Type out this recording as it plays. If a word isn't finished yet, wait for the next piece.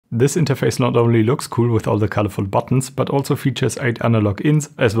This interface not only looks cool with all the colorful buttons, but also features 8 analog ins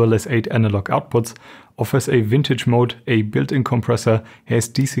as well as 8 analog outputs, offers a vintage mode, a built-in compressor, has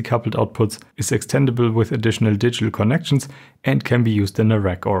DC coupled outputs, is extendable with additional digital connections, and can be used in a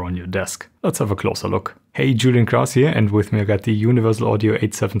rack or on your desk. Let's have a closer look. Hey, Julian Kraus here, and with me I got the Universal Audio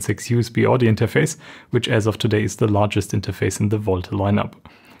 876 USB audio interface, which as of today is the largest interface in the Volt lineup.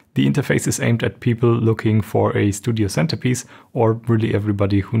 The interface is aimed at people looking for a studio centerpiece, or really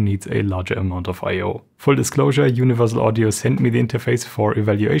everybody who needs a larger amount of I/O. Full disclosure, Universal Audio sent me the interface for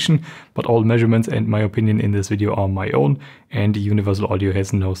evaluation, but all measurements and my opinion in this video are my own, and Universal Audio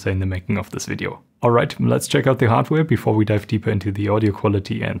has no say in the making of this video. Alright, let's check out the hardware before we dive deeper into the audio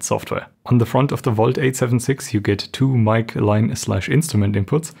quality and software. On the front of the Volt 876 you get two mic line/instrument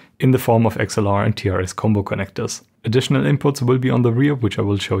inputs in the form of XLR and TRS combo connectors. Additional inputs will be on the rear, which I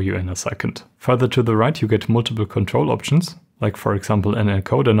will show you in a second. Further to the right you get multiple control options, like for example an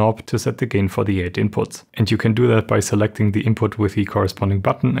encoder knob to set the gain for the 8 inputs. And you can do that by selecting the input with the corresponding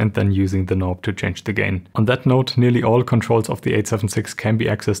button and then using the knob to change the gain. On that note, nearly all controls of the 876 can be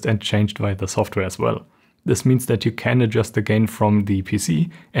accessed and changed via the software as well. This means that you can adjust the gain from the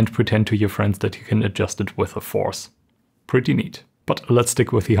PC and pretend to your friends that you can adjust it with a force. Pretty neat. But let's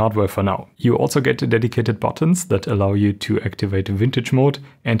stick with the hardware for now. You also get dedicated buttons that allow you to activate vintage mode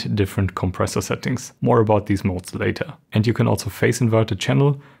and different compressor settings. More about these modes later. And you can also phase invert a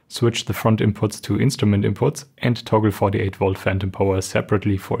channel, switch the front inputs to instrument inputs, and toggle 48 volt phantom power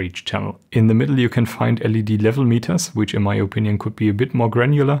separately for each channel. In the middle you can find LED level meters, which in my opinion could be a bit more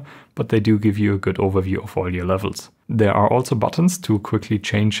granular, but they do give you a good overview of all your levels. There are also buttons to quickly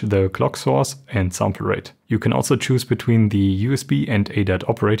change the clock source and sample rate. You can also choose between the USB and ADAT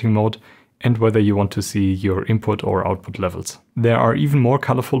operating mode and whether you want to see your input or output levels. There are even more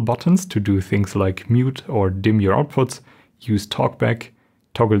colorful buttons to do things like mute or dim your outputs, use talkback,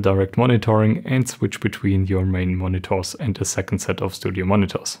 toggle direct monitoring, and switch between your main monitors and a second set of studio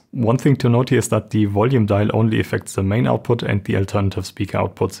monitors. One thing to note here is that the volume dial only affects the main output and the alternative speaker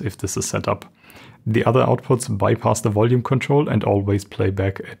outputs if this is set up. The other outputs bypass the volume control and always play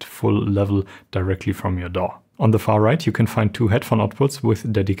back at full level directly from your DAW. On the far right you can find two headphone outputs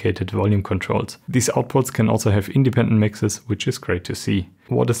with dedicated volume controls. These outputs can also have independent mixes, which is great to see.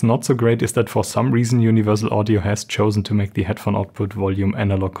 What is not so great is that for some reason Universal Audio has chosen to make the headphone output volume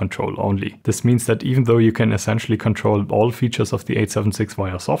analog control only. This means that even though you can essentially control all features of the 876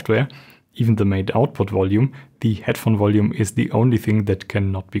 via software, even the main output volume, the headphone volume is the only thing that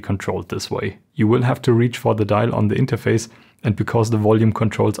cannot be controlled this way. You will have to reach for the dial on the interface, and because the volume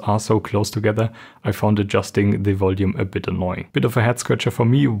controls are so close together, I found adjusting the volume a bit annoying. Bit of a head scratcher for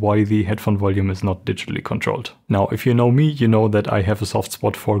me why the headphone volume is not digitally controlled. Now, if you know me, you know that I have a soft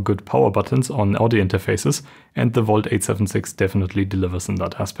spot for good power buttons on audio interfaces, and the Volt 876 definitely delivers in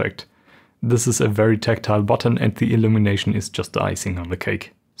that aspect. This is a very tactile button and the illumination is just the icing on the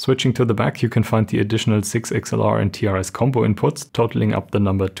cake. Switching to the back, you can find the additional 6 XLR and TRS combo inputs, totaling up the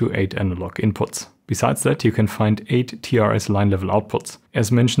number to 8 analog inputs. Besides that, you can find 8 TRS line level outputs.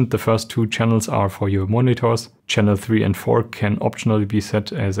 As mentioned, the first 2 channels are for your monitors. Channel 3 and 4 can optionally be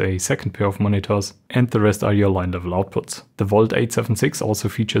set as a second pair of monitors, and the rest are your line level outputs. The Volt 876 also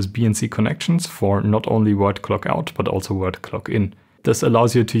features BNC connections for not only word clock out, but also word clock in. This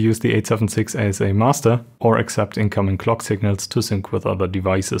allows you to use the 876 as a master or accept incoming clock signals to sync with other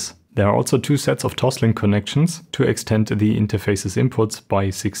devices. There are also 2 sets of Toslink connections to extend the interface's inputs by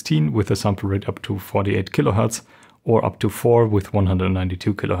 16 with a sample rate up to 48 kHz or up to 4 with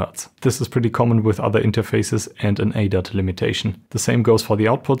 192 kHz. This is pretty common with other interfaces and an ADAT limitation. The same goes for the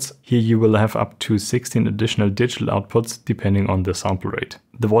outputs. Here you will have up to 16 additional digital outputs depending on the sample rate.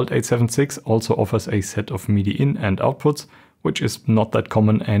 The Volt 876 also offers a set of MIDI in and outputs, which is not that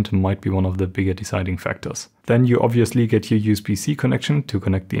common and might be one of the bigger deciding factors. Then you obviously get your USB-C connection to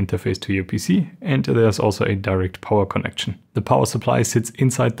connect the interface to your PC, and there's also a direct power connection. The power supply sits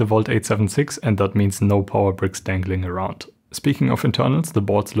inside the Volt 876 and that means no power bricks dangling around. Speaking of internals, the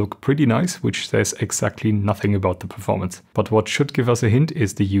boards look pretty nice, which says exactly nothing about the performance. But what should give us a hint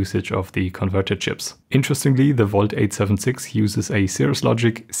is the usage of the converter chips. Interestingly, the Volt 876 uses a Cirrus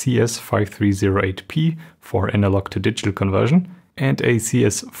Logic CS5308P for analog to digital conversion, and a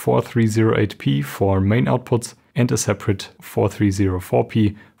CS4308P for main outputs, and a separate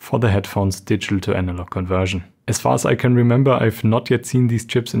 4304P for the headphones digital to analog conversion. As far as I can remember, I've not yet seen these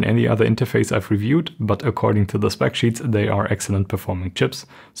chips in any other interface I've reviewed, but according to the spec sheets, they are excellent performing chips,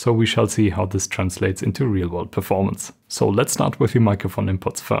 so we shall see how this translates into real-world performance. So let's start with the microphone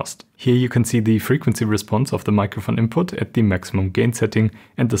inputs first. Here you can see the frequency response of the microphone input at the maximum gain setting,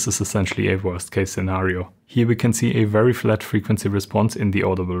 and this is essentially a worst case scenario. Here we can see a very flat frequency response in the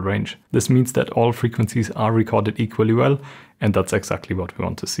audible range. This means that all frequencies are recorded equally well, and that's exactly what we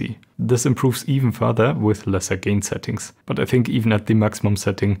want to see. This improves even further with lesser gain settings, but I think even at the maximum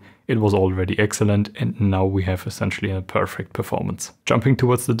setting it was already excellent, and now we have essentially a perfect performance. Jumping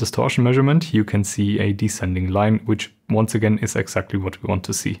towards the distortion measurement, you can see a descending line, which once again is exactly what we want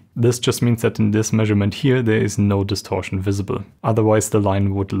to see. This just means that in this measurement here there is no distortion visible. Otherwise the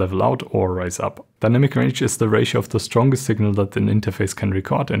line would level out or rise up. Dynamic range is the ratio of the strongest signal that an interface can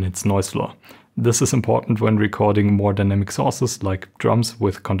record and its noise floor. This is important when recording more dynamic sources like drums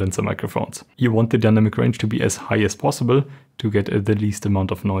with condenser microphones. You want the dynamic range to be as high as possible to get the least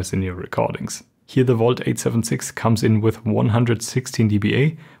amount of noise in your recordings. Here the Volt 876 comes in with 116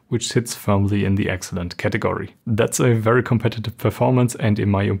 dBA, which sits firmly in the excellent category. That's a very competitive performance, and in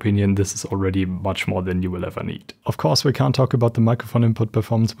my opinion this is already much more than you will ever need. Of course we can't talk about the microphone input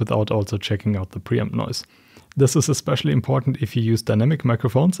performance without also checking out the preamp noise. This is especially important if you use dynamic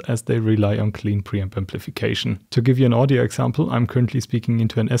microphones, as they rely on clean preamp amplification. To give you an audio example, I'm currently speaking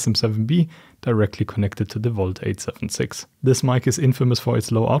into an SM7B directly connected to the Volt 876. This mic is infamous for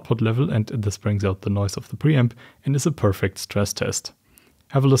its low output level, and this brings out the noise of the preamp and is a perfect stress test.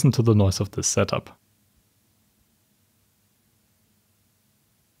 Have a listen to the noise of this setup.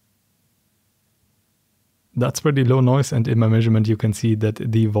 That's pretty low noise, and in my measurement you can see that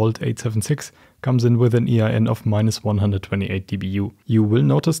the Volt 876 comes in with an EIN of -128 dBu. You will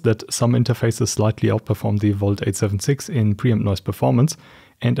notice that some interfaces slightly outperform the Volt 876 in preamp noise performance,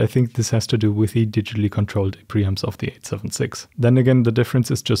 and I think this has to do with the digitally controlled preamps of the 876. Then again, the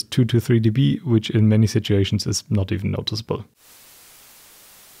difference is just 2 to 3 dB, which in many situations is not even noticeable.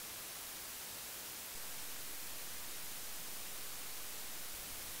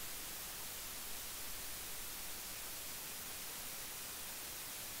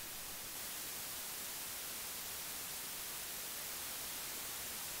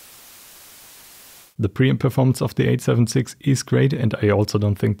 The preamp performance of the 876 is great, and I also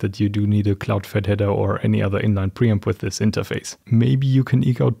don't think that you do need a cloud fed header or any other inline preamp with this interface. Maybe you can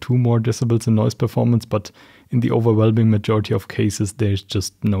eke out 2 more decibels in noise performance, but in the overwhelming majority of cases there's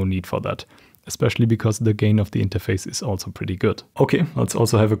just no need for that, especially because the gain of the interface is also pretty good. Okay, let's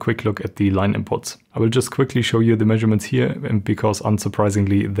also have a quick look at the line inputs. I will just quickly show you the measurements here, and because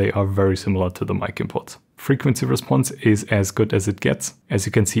unsurprisingly they are very similar to the mic inputs. Frequency response is as good as it gets. As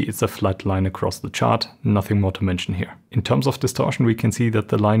you can see, it's a flat line across the chart, nothing more to mention here. In terms of distortion, we can see that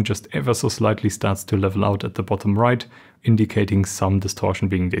the line just ever so slightly starts to level out at the bottom right, indicating some distortion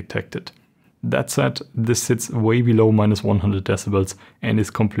being detected. That said, this sits way below -100 decibels and is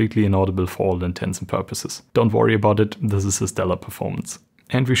completely inaudible for all intents and purposes. Don't worry about it, this is a stellar performance.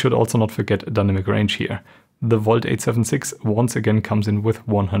 And we should also not forget dynamic range here. The Volt 876 once again comes in with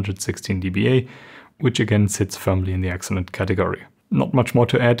 116 dBA, which again sits firmly in the excellent category. Not much more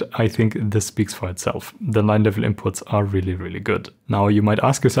to add, I think this speaks for itself. The line level inputs are really good. Now you might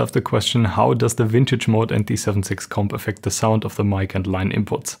ask yourself the question, how does the vintage mode and the 7.6 comp affect the sound of the mic and line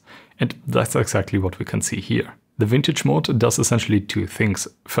inputs? And that's exactly what we can see here. The vintage mode does essentially 2 things.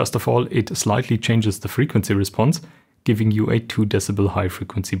 First of all, it slightly changes the frequency response, giving you a 2 decibel high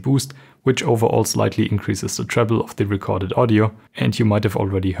frequency boost, which overall slightly increases the treble of the recorded audio, and you might have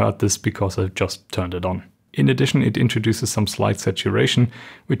already heard this because I just turned it on. In addition, it introduces some slight saturation,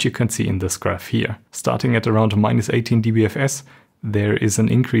 which you can see in this graph here. Starting at around -18 dBFS, there is an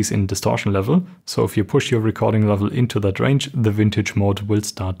increase in distortion level, so if you push your recording level into that range, the vintage mode will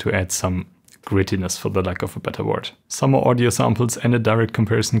start to add some grittiness, for the lack of a better word. Some more audio samples and a direct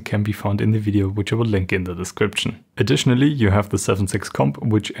comparison can be found in the video, which I will link in the description. Additionally, you have the 7.6 comp,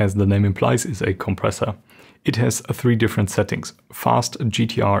 which, as the name implies, is a compressor. It has 3 different settings: fast,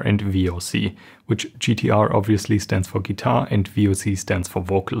 GTR and VOC, which GTR obviously stands for guitar and VOC stands for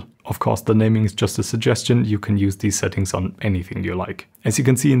vocal. Of course, the naming is just a suggestion, you can use these settings on anything you like. As you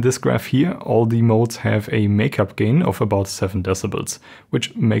can see in this graph here, all the modes have a makeup gain of about 7 decibels,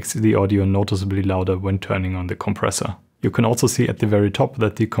 which makes the audio noticeably louder when turning on the compressor. You can also see at the very top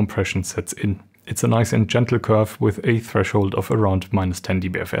that the compression sets in. It's a nice and gentle curve with a threshold of around -10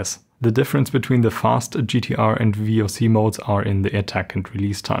 dBFS. The difference between the fast, GTR and VOC modes are in the attack and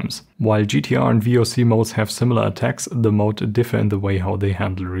release times. While GTR and VOC modes have similar attacks, the modes differ in the way how they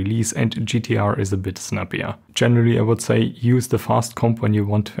handle release, and GTR is a bit snappier. Generally, I would say use the fast comp when you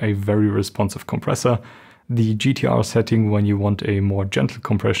want a very responsive compressor. the GTR setting when you want a more gentle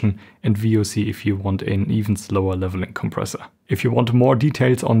compression, and VOC if you want an even slower leveling compressor. If you want more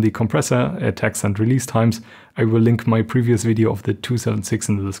details on the compressor, attacks and release times, I will link my previous video of the 276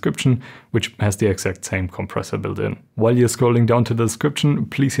 in the description, which has the exact same compressor built in. While you're scrolling down to the description,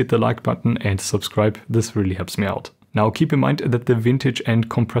 please hit the like button and subscribe, this really helps me out. Now keep in mind that the vintage and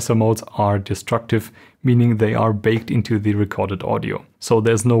compressor modes are destructive, meaning they are baked into the recorded audio. So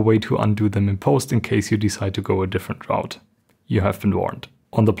there's no way to undo them in post in case you decide to go a different route. You have been warned.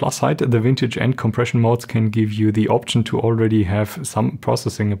 On the plus side, the vintage and compression modes can give you the option to already have some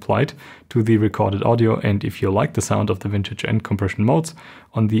processing applied to the recorded audio, and if you like the sound of the vintage and compression modes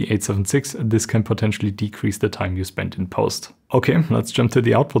on the 876, this can potentially decrease the time you spend in post. Okay, let's jump to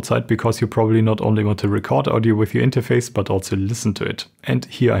the output side, because you probably not only want to record audio with your interface, but also listen to it. And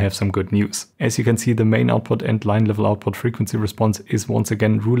here I have some good news. As you can see, the main output and line level output frequency response is once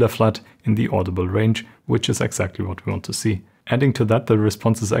again ruler flat in the audible range, which is exactly what we want to see. Adding to that, the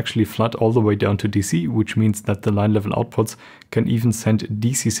response is actually flat all the way down to DC, which means that the line level outputs can even send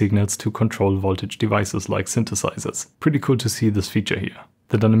DC signals to control voltage devices like synthesizers. Pretty cool to see this feature here.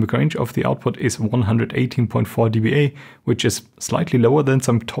 The dynamic range of the output is 118.4 dBA, which is slightly lower than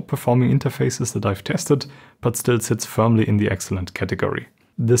some top performing interfaces that I've tested, but still sits firmly in the excellent category.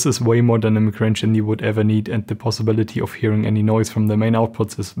 This is way more dynamic range than you would ever need, and the possibility of hearing any noise from the main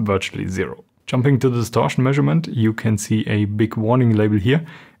outputs is virtually zero. Jumping to the distortion measurement, you can see a big warning label here,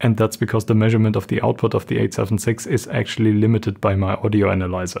 and that's because the measurement of the output of the 876 is actually limited by my audio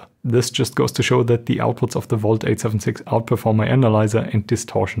analyzer. This just goes to show that the outputs of the Volt 876 outperform my analyzer and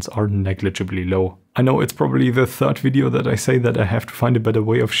distortions are negligibly low. I know it's probably the third video that I say that I have to find a better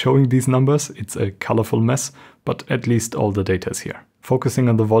way of showing these numbers. It's a colorful mess, but at least all the data is here. Focusing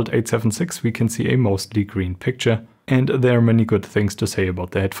on the Volt 876, we can see a mostly green picture, and there are many good things to say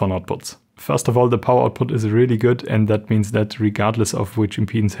about the headphone outputs. First of all, the power output is really good, and that means that regardless of which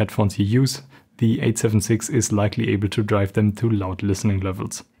impedance headphones you use, the 876 is likely able to drive them to loud listening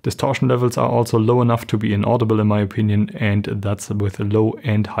levels. Distortion levels are also low enough to be inaudible in my opinion, and that's with low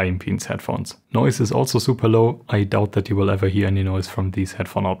and high impedance headphones. Noise is also super low. I doubt that you will ever hear any noise from these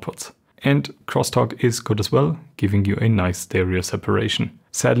headphone outputs. And crosstalk is good as well, giving you a nice stereo separation.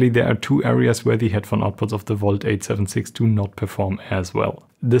 Sadly, there are two areas where the headphone outputs of the Volt 876 do not perform as well.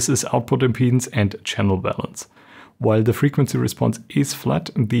 This is output impedance and channel balance. While the frequency response is flat,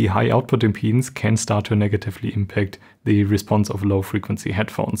 the high output impedance can start to negatively impact the response of low frequency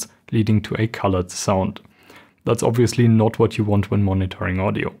headphones, leading to a colored sound. That's obviously not what you want when monitoring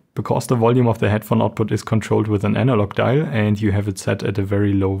audio. Because the volume of the headphone output is controlled with an analog dial and you have it set at a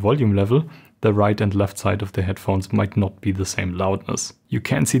very low volume level, the right and left side of the headphones might not be the same loudness. You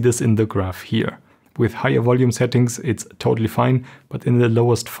can see this in the graph here. With higher volume settings, it's totally fine, but in the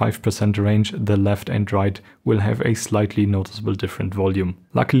lowest 5% range, the left and right will have a slightly noticeable different volume.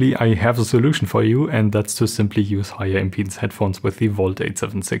 Luckily, I have a solution for you, and that's to simply use higher impedance headphones with the Volt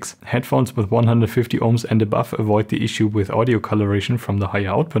 876. Headphones with 150 ohms and above avoid the issue with audio coloration from the higher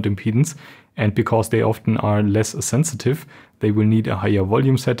output impedance, and because they often are less sensitive, they will need a higher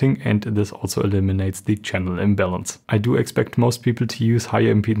volume setting, and this also eliminates the channel imbalance. I do expect most people to use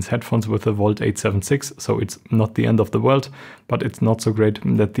higher impedance headphones with the Volt 876, so it's not the end of the world, but it's not so great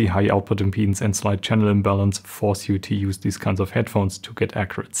that the high output impedance and slight channel imbalance force you to use these kinds of headphones to get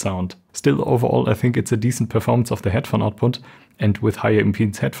accurate sound. Still, overall, I think it's a decent performance of the headphone output, and with higher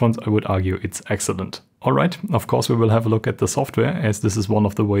impedance headphones, I would argue it's excellent. Alright, of course we will have a look at the software, as this is one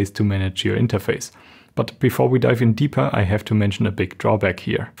of the ways to manage your interface. But before we dive in deeper, I have to mention a big drawback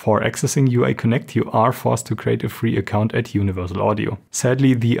here. For accessing UA Connect, you are forced to create a free account at Universal Audio.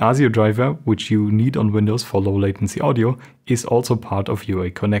 Sadly, the ASIO driver, which you need on Windows for low latency audio, is also part of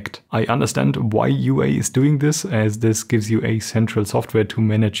UA Connect. I understand why UA is doing this, as this gives you a central software to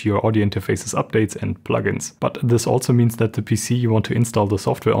manage your audio interface's updates and plugins. But this also means that the PC you want to install the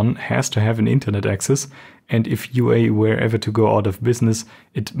software on has to have an internet access, and if UA were ever to go out of business,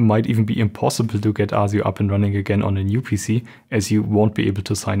 it might even be impossible to get ASIO up and running again on a new PC, as you won't be able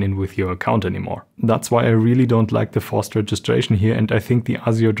to sign in with your account anymore. That's why I really don't like the forced registration here, and I think the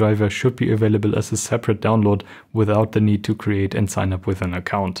ASIO driver should be available as a separate download without the need to create and sign up with an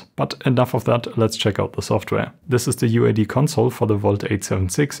account. But enough of that, let's check out the software. This is the UAD console for the Volt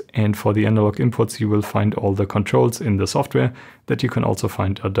 876, and for the analog inputs you will find all the controls in the software that you can also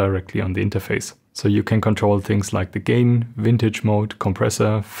find directly on the interface. So you can control things like the gain, vintage mode,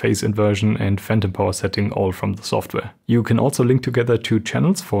 compressor, phase inversion and phantom power setting all from the software. You can also link together two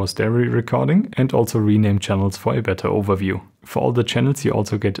channels for stereo recording and also rename channels for a better overview. For all the channels you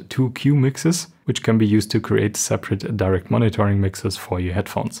also get 2 Q mixes, which can be used to create separate direct monitoring mixes for your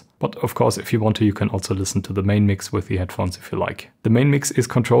headphones. But of course, if you want to, you can also listen to the main mix with the headphones if you like. The main mix is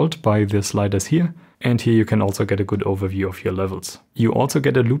controlled by the sliders here, and here you can also get a good overview of your levels. You also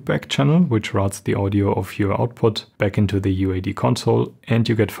get a loopback channel, which routes the audio of your output back into the UAD console, and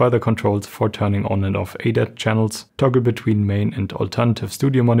you get further controls for turning on and off ADAT channels, toggle between main and alternative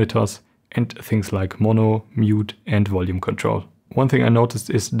studio monitors, and things like mono, mute, and volume control. One thing I noticed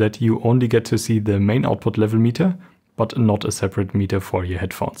is that you only get to see the main output level meter, but not a separate meter for your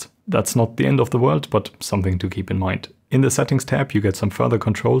headphones. That's not the end of the world, but something to keep in mind. In the settings tab, you get some further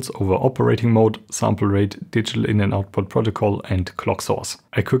controls over operating mode, sample rate, digital in and output protocol, and clock source.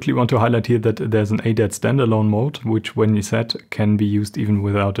 I quickly want to highlight here that there's an ADAT standalone mode, which when you set can be used even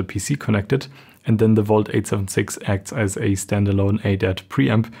without a PC connected. And then the Volt 876 acts as a standalone ADAT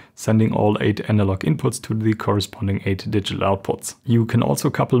preamp, sending all 8 analog inputs to the corresponding 8 digital outputs. You can also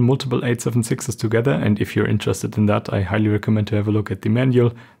couple multiple 876s together, and if you're interested in that, I highly recommend to have a look at the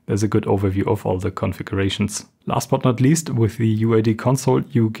manual. There's a good overview of all the configurations. Last but not least, with the UAD console,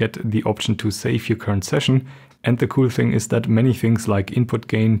 you get the option to save your current session. And the cool thing is that many things like input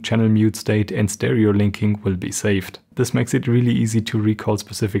gain, channel mute state, and stereo linking will be saved. This makes it really easy to recall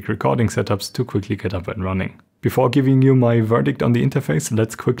specific recording setups to quickly get up and running. Before giving you my verdict on the interface,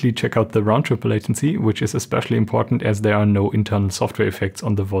 let's quickly check out the round-trip latency, which is especially important as there are no internal software effects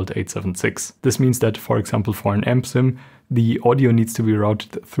on the Volt 876. This means that, for example, for an amp sim, the audio needs to be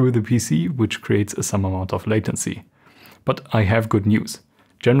routed through the PC, which creates some amount of latency. But I have good news.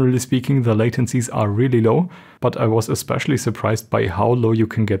 Generally speaking, the latencies are really low, but I was especially surprised by how low you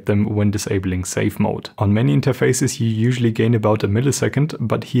can get them when disabling safe mode. On many interfaces you usually gain about a millisecond,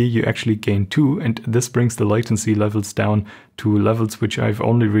 but here you actually gain 2, and this brings the latency levels down to levels which I've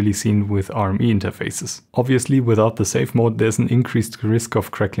only really seen with RME interfaces. Obviously, without the safe mode there's an increased risk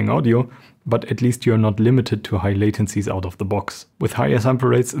of crackling audio, but at least you're not limited to high latencies out of the box. With higher sample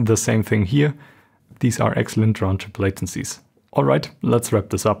rates, the same thing here. These are excellent round-trip latencies. Alright, let's wrap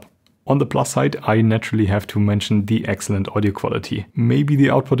this up. On the plus side, I naturally have to mention the excellent audio quality. Maybe the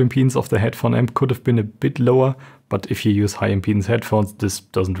output impedance of the headphone amp could have been a bit lower, but if you use high impedance headphones, this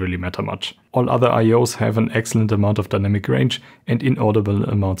doesn't really matter much. All other IOs have an excellent amount of dynamic range and inaudible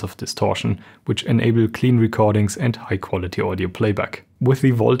amounts of distortion, which enable clean recordings and high quality audio playback. With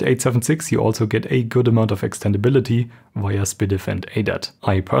the Volt 876 you also get a good amount of extendability via SPDIF and ADAT.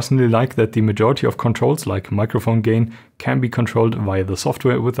 I personally like that the majority of controls like microphone gain can be controlled via the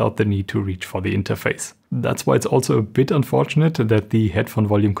software without the need to reach for the interface. That's why it's also a bit unfortunate that the headphone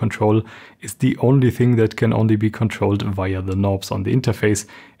volume control is the only thing that can only be controlled via the knobs on the interface,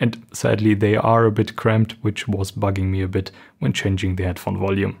 and sadly they are a bit cramped, which was bugging me a bit when changing the headphone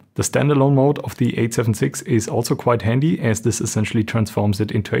volume. The standalone mode of the 876 is also quite handy, as this essentially transforms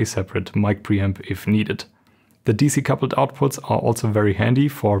it into a separate mic preamp if needed. The DC coupled outputs are also very handy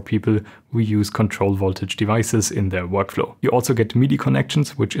for people who use control voltage devices in their workflow. You also get MIDI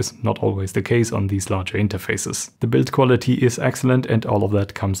connections, which is not always the case on these larger interfaces. The build quality is excellent, and all of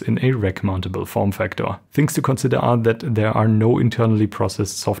that comes in a rack mountable form factor. Things to consider are that there are no internally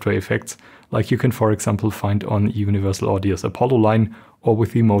processed software effects, like you can for example find on Universal Audio's Apollo line or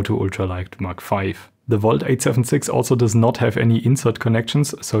with the Moto Ultralight Mark V. The Volt 876 also does not have any insert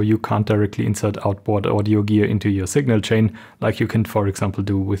connections, so you can't directly insert outboard audio gear into your signal chain like you can for example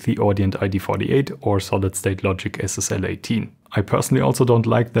do with the Audient ID48 or Solid State Logic SSL18. I personally also don't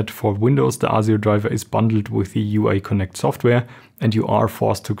like that for Windows the ASIO driver is bundled with the UA Connect software, and you are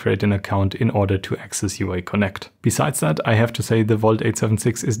forced to create an account in order to access UA Connect. Besides that, I have to say the Volt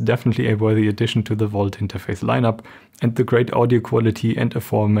 876 is definitely a worthy addition to the Volt interface lineup, and the great audio quality and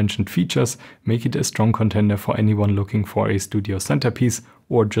aforementioned features make it a strong contender for anyone looking for a studio centerpiece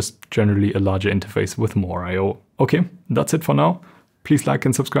or just generally a larger interface with more I/O. Okay, that's it for now. Please like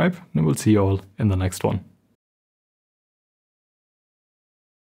and subscribe, and we'll see you all in the next one.